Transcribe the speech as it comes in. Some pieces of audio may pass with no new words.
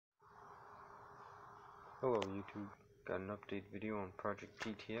Hello YouTube, got an update video on Project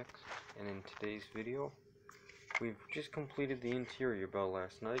GTX, and in today's video, we've just completed the interior build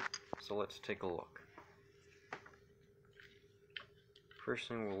last night, so let's take a look. First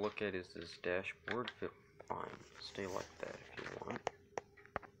thing we'll look at is this dashboard. Fine, stay like that if you want.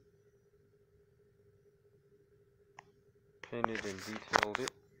 Painted and detailed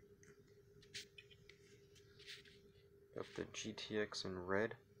it. Got the GTX in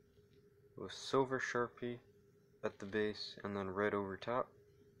red, with silver Sharpie at the base and then red over top.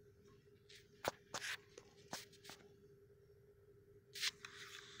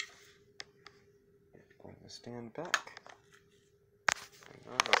 Bring the stand back.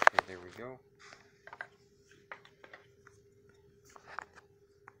 Okay, there we go.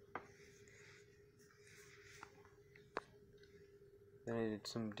 Then I did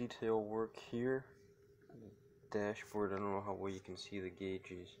some detail work here. Dashboard, I don't know how well you can see the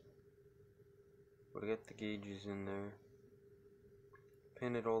gauges, but I got the gauges in there.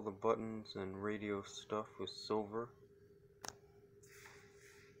 Painted all the buttons and radio stuff with silver.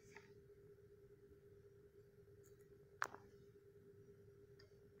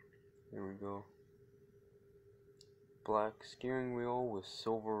 There we go. Black steering wheel with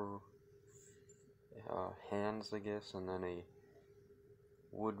silver hands, I guess, and then a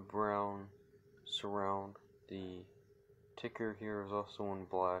wood brown surround. The ticker here is also in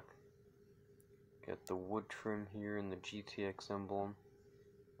black. Got the wood trim here and the GTX emblem,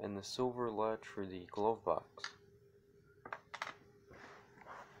 and the silver latch for the glove box.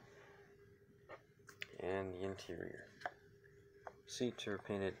 And the interior. Seats are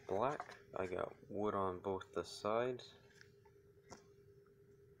painted black. I got wood on both the sides.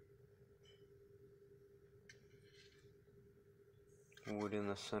 Wood in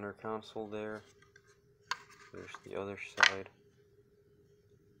the center console there. There's the other side.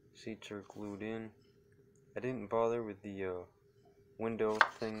 Seats are glued in. I didn't bother with the window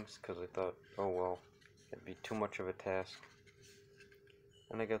things because I thought, oh well, it'd be too much of a task.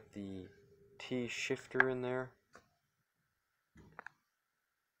 And I got the T shifter in there.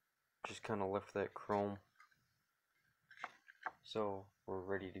 Just kind of left that chrome. So we're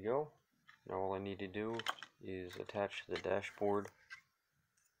ready to go. Now all I need to do is attach the dashboard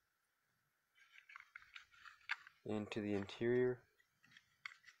into the interior,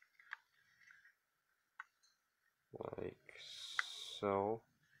 like so,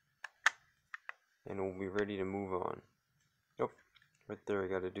 and we'll be ready to move on. Yep, right there I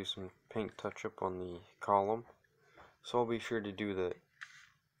got to do some paint touch up on the column, so I'll be sure to do that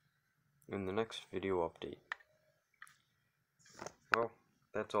in the next video update. Well,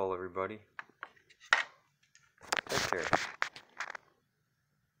 that's all everybody. Take care.